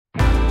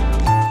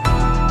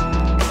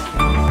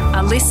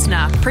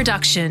listener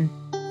production.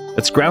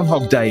 It's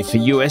Groundhog Day for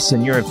US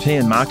and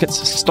European markets.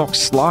 Stocks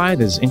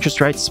slide as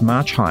interest rates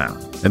march higher.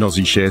 And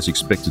Aussie shares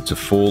expected to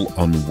fall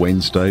on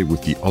Wednesday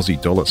with the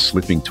Aussie dollar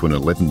slipping to an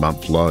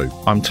 11-month low.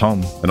 I'm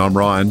Tom. And I'm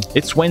Ryan.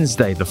 It's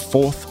Wednesday, the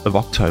 4th of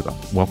October.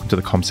 Welcome to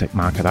the CommSec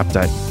Market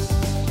Update.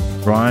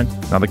 Ryan,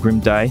 another grim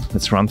day.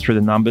 Let's run through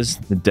the numbers.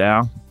 The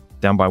Dow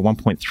down by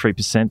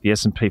 1.3%. The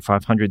S&P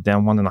 500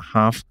 down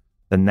 1.5%.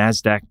 The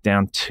NASDAQ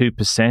down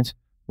 2%.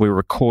 We're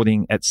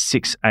recording at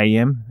 6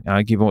 a.m.,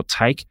 give or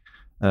take.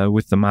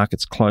 With the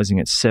markets closing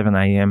at 7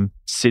 a.m.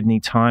 Sydney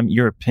time.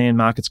 European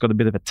markets got a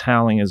bit of a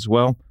toweling as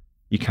well.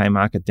 UK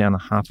market down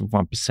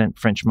 0.5%,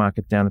 French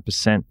market down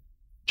 1%,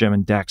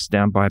 German DAX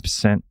down by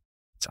 1%.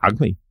 It's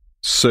ugly.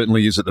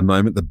 Certainly is at the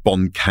moment. The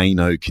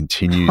Boncano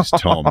continues,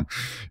 Tom.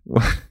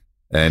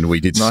 And we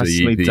did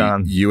see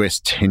the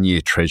US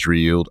 10-year Treasury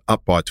yield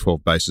up by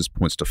 12 basis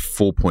points to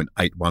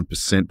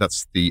 4.81%.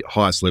 That's the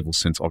highest level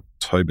since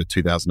October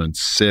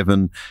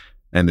 2007.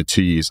 And the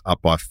 2 years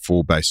up by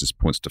 4 basis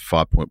points to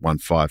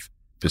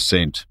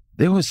 5.15%.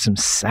 There was some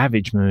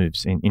savage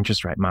moves in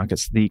interest rate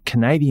markets. The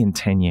Canadian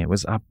 10-year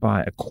was up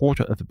by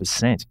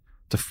 0.25%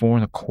 to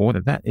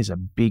 4.25%. That is a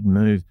big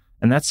move.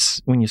 And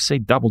that's when you see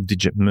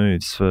double-digit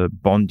moves for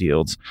bond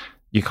yields,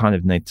 you kind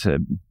of need to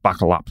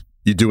buckle up.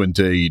 You do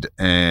indeed.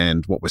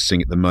 And what we're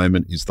seeing at the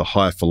moment is the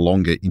higher for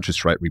longer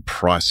interest rate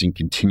repricing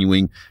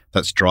continuing.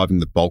 That's driving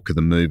the bulk of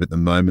the move at the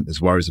moment.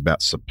 There's worries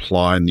about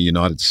supply in the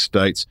United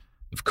States.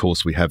 Of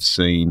course, we have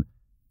seen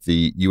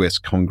the US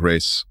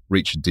Congress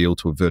reach a deal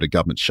to avert a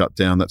government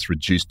shutdown. That's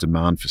reduced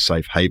demand for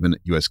safe haven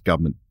US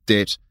government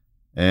debt.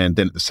 And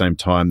then at the same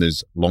time,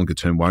 there's longer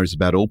term worries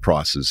about oil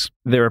prices.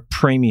 There are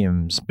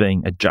premiums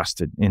being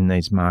adjusted in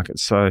these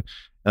markets. So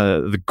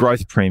the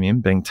growth premium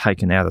being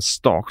taken out of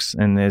stocks,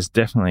 and there's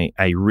definitely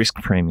a risk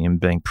premium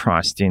being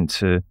priced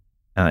into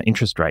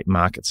interest rate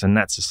markets. And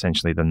that's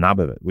essentially the nub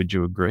of it. Would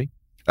you agree?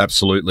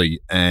 Absolutely.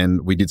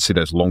 And we did see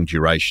those long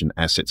duration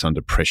assets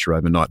under pressure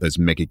overnight, those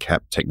mega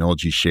cap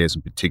technology shares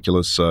in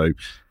particular. So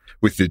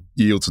with the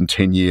yields on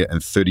 10-year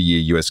and 30-year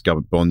US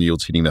government bond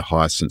yields hitting their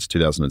highest since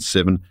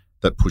 2007,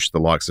 that pushed the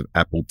likes of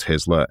Apple,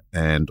 Tesla,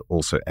 and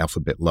also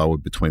Alphabet lower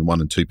between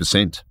 1% and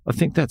 2%. I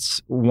think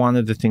that's one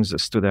of the things that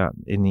stood out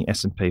in the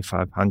S&P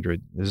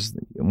 500 is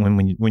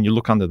when you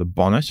look under the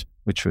bonnet,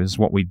 which is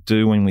what we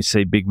do when we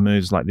see big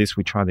moves like this.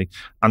 We try to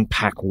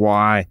unpack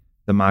why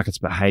the market's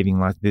behaving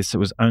like this. It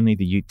was only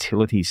the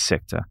utilities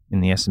sector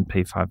in the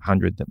S&P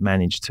 500 that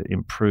managed to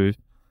improve.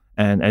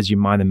 And as you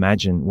might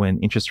imagine, when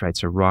interest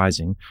rates are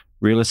rising,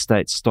 real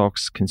estate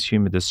stocks,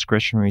 consumer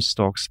discretionary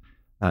stocks,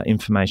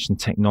 information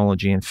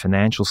technology and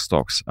financial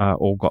stocks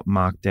all got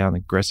marked down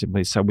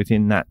aggressively. So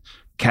within that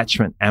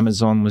catchment,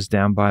 Amazon was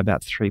down by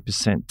about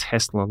 3%,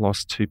 Tesla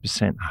lost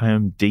 2%,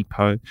 Home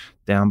Depot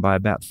down by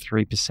about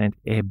 3%,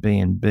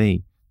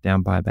 Airbnb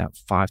down by about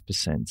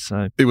 5%.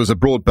 So it was a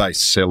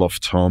broad-based sell-off,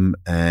 Tom,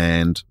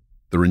 and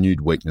the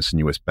renewed weakness in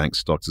US bank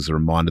stocks is a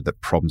reminder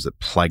that problems that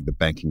plagued the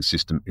banking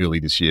system early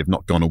this year have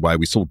not gone away.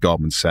 We saw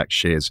Goldman Sachs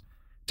shares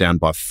down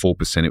by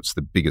 4%. It was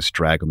the biggest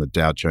drag on the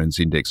Dow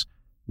Jones index,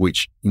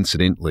 which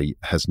incidentally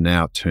has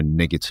now turned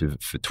negative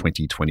for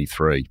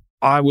 2023.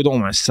 I would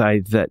almost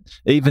say that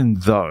even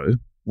though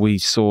we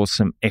saw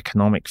some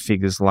economic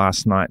figures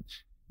last night,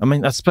 I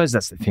mean, I suppose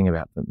that's the thing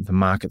about the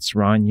markets,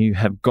 Ryan. You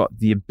have got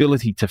the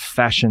ability to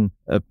fashion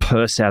a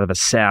purse out of a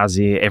sow's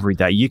ear every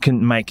day. You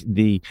can make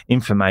the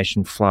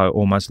information flow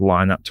almost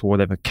line up to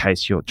whatever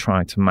case you're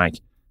trying to make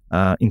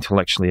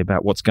intellectually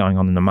about what's going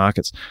on in the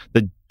markets.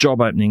 The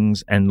job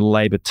openings and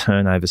labour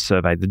turnover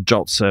survey, the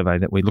JOLT survey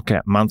that we look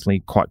at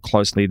monthly quite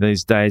closely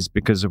these days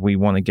because we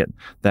want to get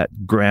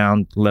that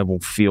ground level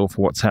feel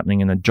for what's happening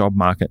in the job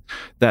market.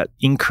 That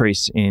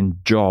increase in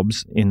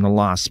jobs in the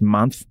last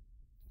month,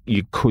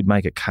 you could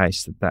make a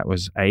case that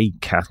was a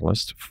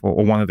catalyst for,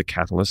 or one of the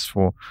catalysts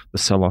for the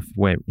sell-off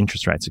where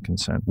interest rates are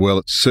concerned. Well,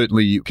 it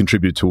certainly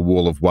contributed to a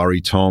wall of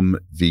worry, Tom.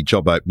 The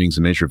job openings,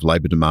 a measure of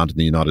labour demand in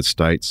the United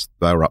States,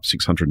 they were up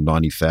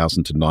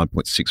 690,000 to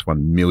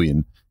 9.61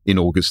 million in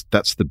August.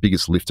 That's the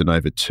biggest lift in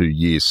over 2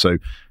 years. So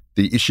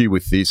the issue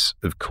with this,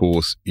 of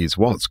course, is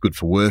while it's good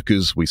for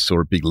workers, we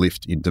saw a big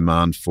lift in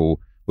demand for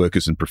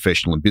workers in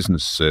professional and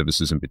business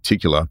services in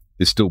particular.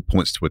 This still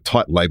points to a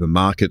tight labour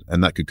market,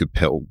 and that could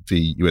compel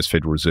the US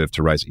Federal Reserve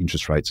to raise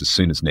interest rates as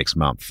soon as next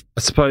month.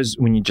 I suppose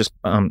when you just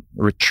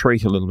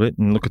retreat a little bit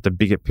and look at the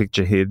bigger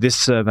picture here, this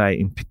survey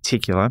in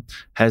particular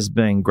has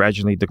been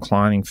gradually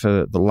declining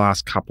for the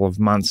last couple of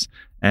months.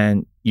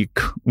 And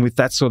with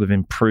that sort of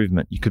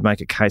improvement, you could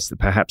make a case that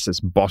perhaps it's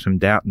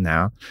bottomed out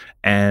now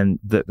and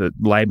that the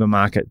labour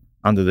market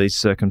under these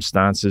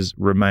circumstances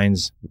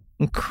remains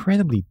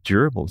incredibly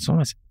durable. It's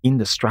almost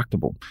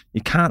indestructible.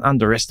 You can't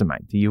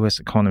underestimate the US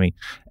economy.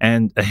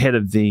 And ahead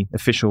of the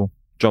official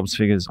jobs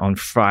figures on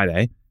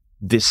Friday,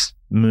 this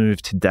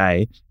move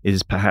today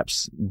is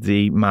perhaps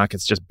the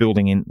markets just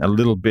building in a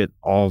little bit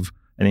of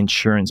an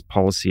insurance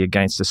policy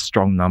against a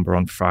strong number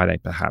on Friday,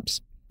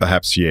 perhaps.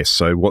 Perhaps, yes.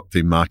 So what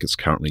the market's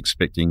currently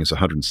expecting is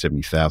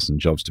 170,000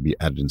 jobs to be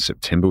added in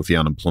September, with the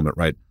unemployment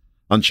rate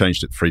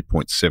unchanged at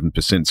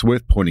 3.7%. It's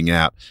worth pointing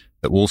out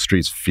that Wall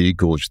Street's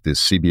fear-gorged the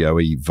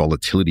CBOE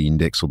Volatility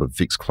Index, or the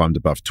VIX, climbed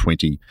above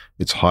 20,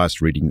 its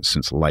highest reading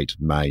since late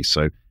May.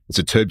 So it's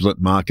a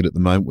turbulent market at the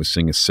moment. We're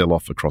seeing a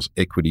sell-off across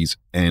equities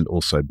and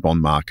also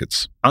bond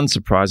markets.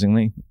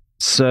 Unsurprisingly,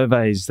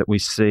 surveys that we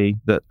see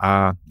that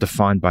are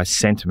defined by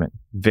sentiment,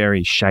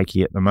 very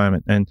shaky at the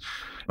moment. And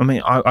I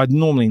mean, I'd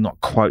normally not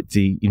quote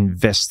the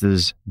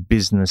Investors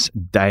Business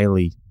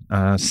Daily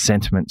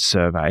sentiment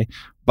survey,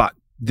 but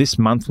this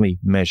monthly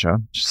measure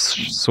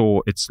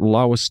saw its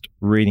lowest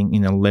reading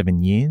in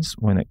 11 years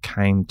when it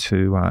came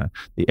to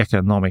the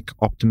Economic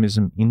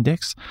Optimism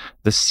Index.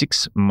 The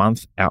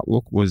 6-month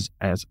outlook was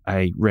at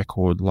a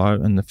record low,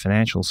 and the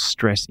Financial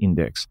Stress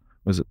Index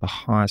was at the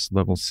highest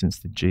level since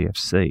the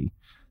GFC.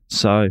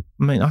 So, I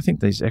mean, I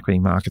think these equity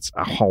markets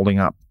are holding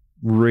up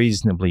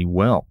reasonably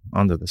well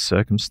under the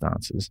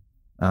circumstances.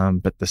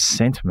 But the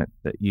sentiment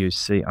that you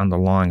see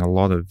underlying a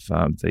lot of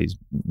these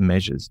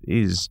measures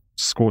is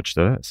scorched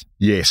earth.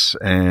 Yes,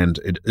 and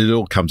it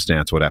all comes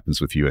down to what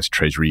happens with US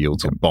Treasury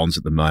yields or bonds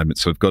at the moment.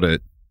 So we've got an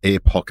air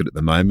pocket at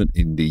the moment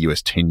in the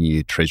US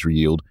 10-year Treasury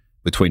yield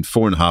between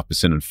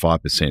 4.5% and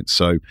 5%.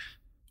 So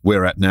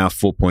we're at now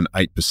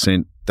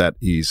 4.8%. That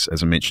is,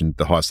 as I mentioned,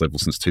 the highest level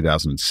since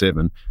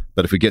 2007.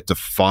 But if we get to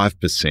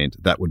 5%,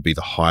 that would be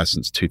the highest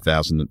since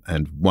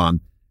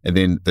 2001. And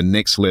then the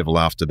next level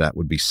after that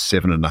would be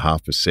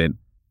 7.5%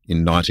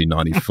 in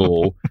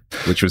 1994,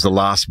 which was the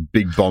last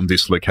big bond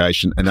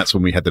dislocation. And that's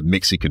when we had the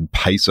Mexican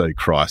peso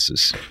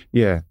crisis.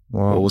 Yeah.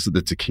 Well, or was it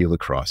the tequila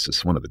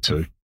crisis? One of the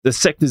two. The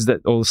sectors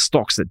or the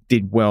stocks that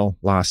did well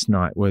last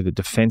night were the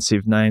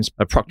defensive names.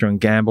 Procter &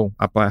 Gamble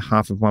up by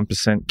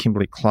 0.5%.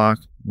 Kimberly-Clark,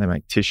 they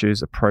make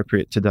tissues,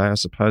 appropriate today, I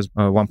suppose,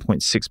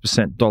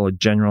 1.6%. Dollar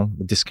General,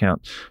 the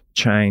discount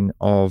chain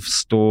of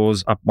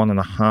stores, up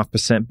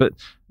 1.5%. But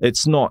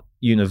it's not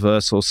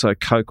universal. So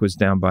Coke was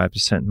down by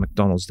 1%,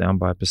 McDonald's down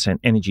by 1%.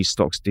 Energy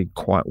stocks did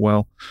quite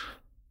well.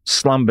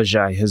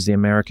 Schlumberger, as the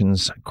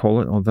Americans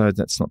call it, although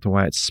that's not the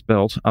way it's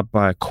spelled, up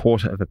by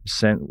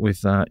 0.25%,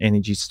 with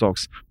energy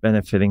stocks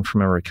benefiting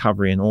from a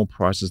recovery in oil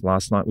prices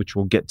last night, which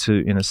we'll get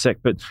to in a sec.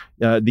 But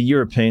the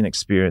European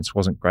experience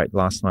wasn't great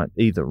last night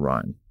either,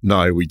 Ryan.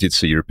 No, we did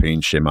see European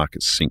share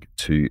markets sink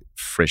to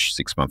fresh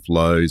 6-month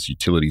lows.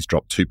 Utilities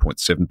dropped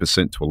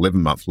 2.7% to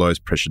 11-month lows,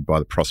 pressured by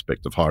the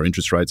prospect of higher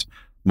interest rates.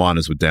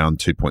 Miners were down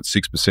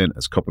 2.6%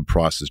 as copper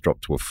prices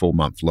dropped to a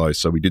 4-month low.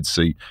 So we did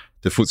see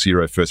the FTSE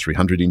Euro First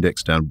 300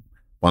 index down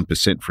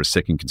 1% for a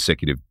second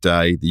consecutive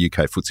day. The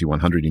UK FTSE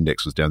 100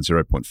 index was down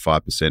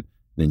 0.5%.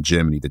 And in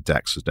Germany, the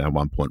DAX was down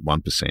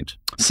 1.1%.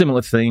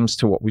 Similar themes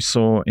to what we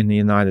saw in the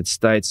United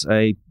States.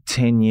 A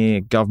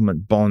 10-year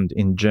government bond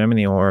in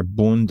Germany, or a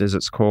Bund as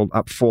it's called,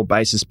 up 4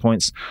 basis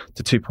points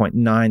to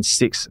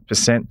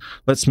 2.96%.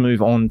 Let's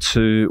move on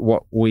to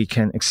what we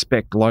can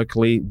expect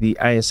locally. The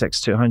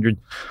ASX 200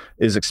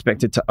 is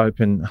expected to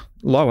open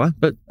lower,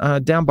 but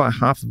down by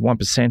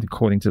 0.5%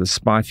 according to the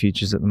SPI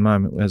futures at the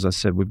moment. As I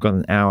said, we've got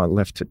an hour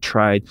left to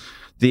trade.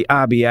 The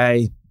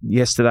RBA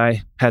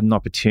yesterday had an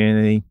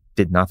opportunity,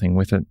 did nothing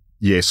with it.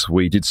 Yes,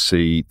 we did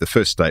see the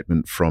first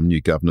statement from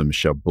new Governor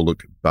Michelle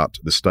Bullock, but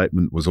the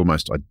statement was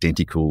almost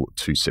identical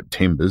to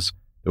September's.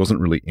 There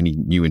wasn't really any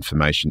new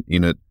information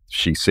in it.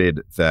 She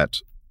said that,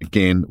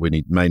 again,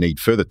 we may need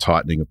further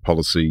tightening of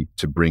policy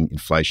to bring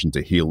inflation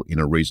to heel in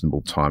a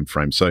reasonable time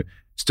frame. So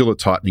still a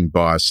tightening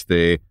bias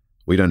there.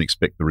 We don't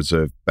expect the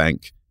Reserve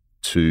Bank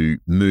to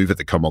move at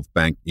the Commonwealth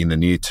Bank in the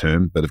near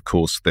term, but of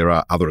course there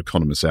are other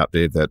economists out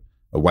there that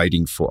are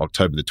waiting for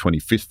October the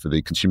 25th for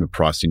the Consumer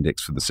Price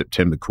Index for the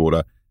September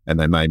quarter, and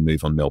they may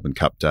move on Melbourne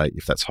Cup Day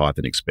if that's higher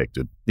than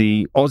expected.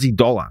 The Aussie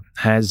dollar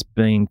has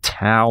been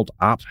towed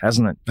up,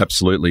 hasn't it?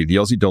 Absolutely. The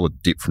Aussie dollar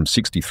dipped from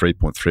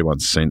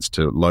 63.31 cents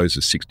to lows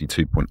of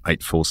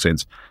 62.84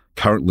 cents,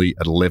 currently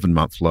at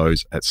 11-month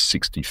lows at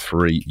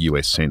 63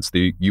 US cents.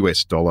 The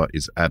US dollar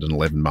is at an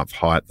 11-month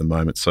high at the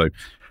moment, so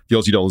the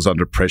Aussie dollar is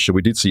under pressure.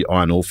 We did see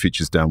iron ore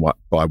futures down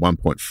by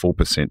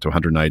 1.4% to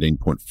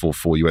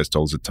 118.44 US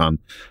dollars a tonne.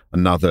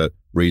 Another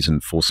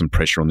reason for some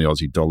pressure on the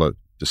Aussie dollar,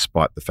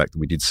 despite the fact that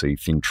we did see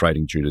thin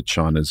trading due to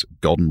China's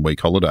Golden Week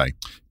holiday.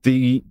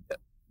 The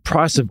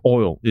price of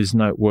oil is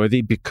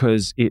noteworthy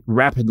because it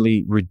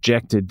rapidly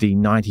rejected the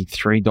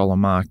 $93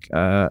 mark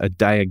a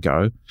day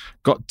ago,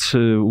 got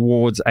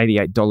towards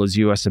 $88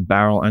 US a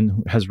barrel,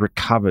 and has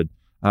recovered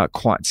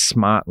quite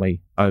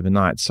smartly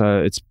overnight. So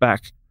it's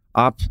back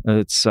up.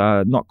 It's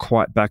not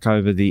quite back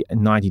over the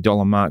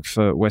 $90 mark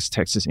for West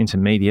Texas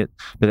Intermediate,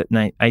 but at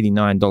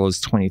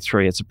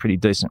 $89.23, it's a pretty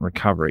decent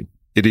recovery.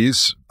 It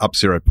is up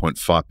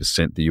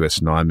 0.5%, the US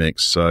NYMEX.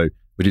 So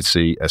we did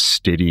see a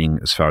steadying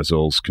as far as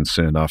oil's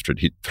concerned after it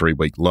hit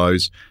 3-week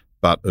lows.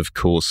 But of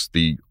course,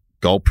 the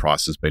gold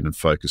price has been in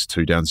focus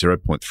too, down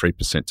 0.3%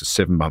 to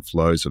 7-month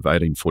lows of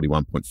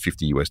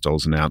 $1841.50 US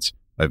dollars an ounce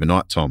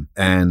overnight, Tom.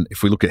 And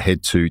if we look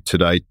ahead to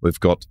today, we've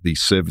got the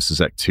Services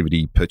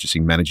Activity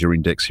Purchasing Manager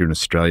Index here in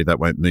Australia.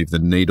 That won't move the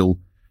needle.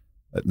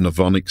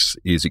 Novonix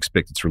is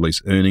expected to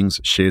release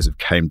earnings. Shares of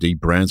KMD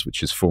Brands,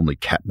 which is formerly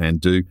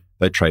Kathmandu,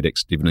 they trade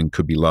ex-dividend,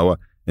 could be lower.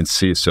 and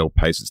CSL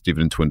pays its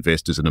dividend to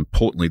investors. And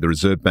importantly, the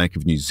Reserve Bank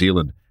of New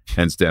Zealand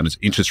hands down its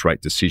interest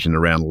rate decision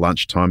around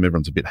lunchtime.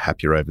 Everyone's a bit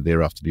happier over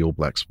there after the All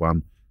Blacks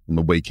won on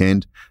the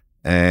weekend.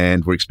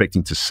 And we're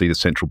expecting to see the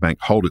central bank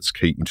hold its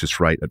key interest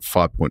rate at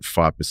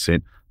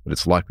 5.5%, but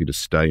it's likely to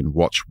stay in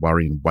watch,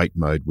 worry and wait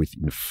mode with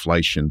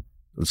inflation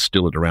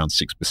still at around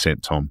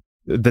 6%, Tom.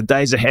 The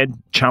days ahead,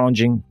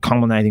 challenging,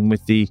 culminating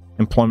with the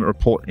employment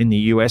report in the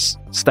US.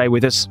 Stay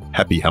with us.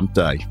 Happy Hump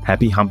Day.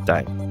 Happy Hump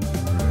Day.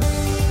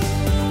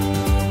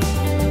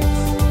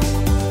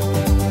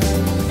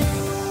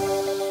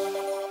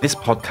 This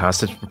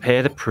podcast is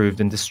prepared, approved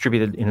and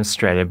distributed in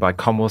Australia by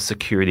Commonwealth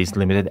Securities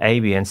Limited,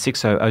 ABN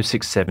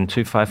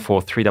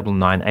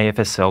 60067254399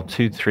 AFSL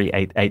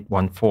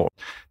 238814.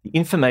 The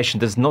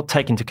information does not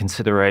take into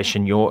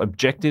consideration your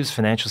objectives,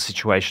 financial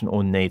situation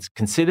or needs.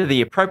 Consider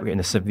the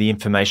appropriateness of the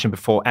information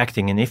before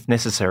acting and, if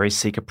necessary,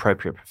 seek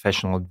appropriate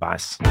professional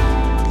advice.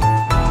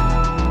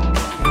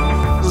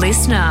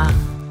 Listener.